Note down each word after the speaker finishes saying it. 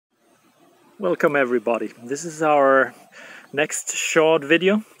Welcome everybody. This is our next short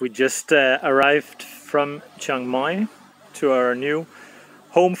video. We just arrived from Chiang Mai to our new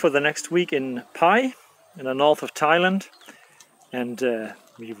home for the next week in Pai, in the north of Thailand, and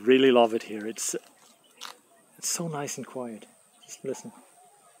we really love it here. It's so nice and quiet. Just listen.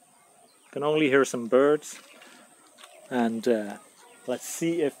 You can only hear some birds, and let's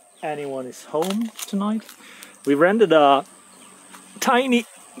see if anyone is home tonight. We rented a tiny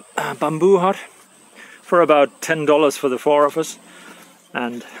bamboo hut for about $10 for the four of us,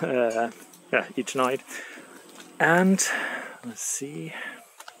 and yeah, each night. And let's see,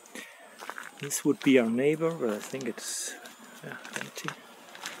 this would be our neighbor, but I think it's empty.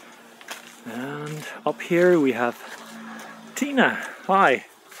 And up here we have Tina. Hi.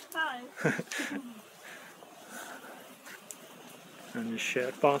 Hi. And a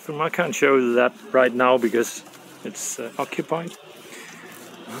shared bathroom. I can't show you that right now because it's occupied.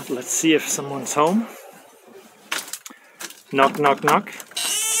 But let's see if someone's home. Knock, knock, knock.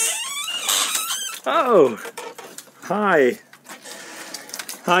 Oh! Hi!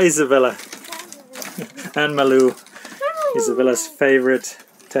 Hi, Isabella. And Malou. Isabella's favorite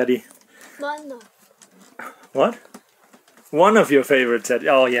teddy. What? One of your favorite teddy.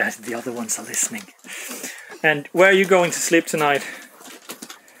 Oh yeah, the other ones are listening. And where are you going to sleep tonight?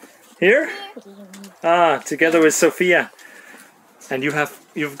 Here? Ah, together with Sophia. And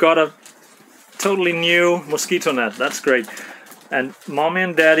you've got a totally new mosquito net. That's great. And mommy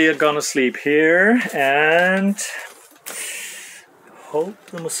and daddy are gonna sleep here, and hope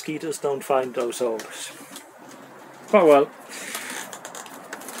the mosquitoes don't find those holes. Oh well.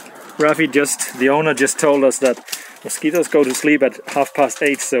 Rafi the owner just told us that mosquitoes go to sleep at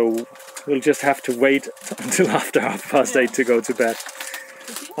 8:30, so we'll just have to wait until after 8:30 to go to bed.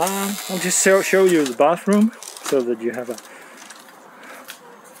 I'll just show you the bathroom so that you have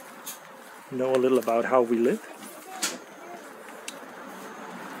know a little about how we live.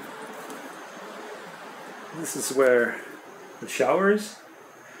 This is where the shower is,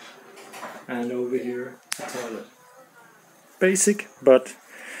 and over here the toilet. Basic, but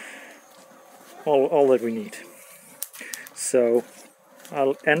all that we need. So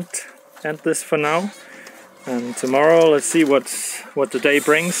I'll end this for now, and tomorrow let's see what the day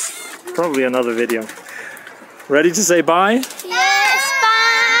brings. Probably another video. Ready to say bye? Yes, bye!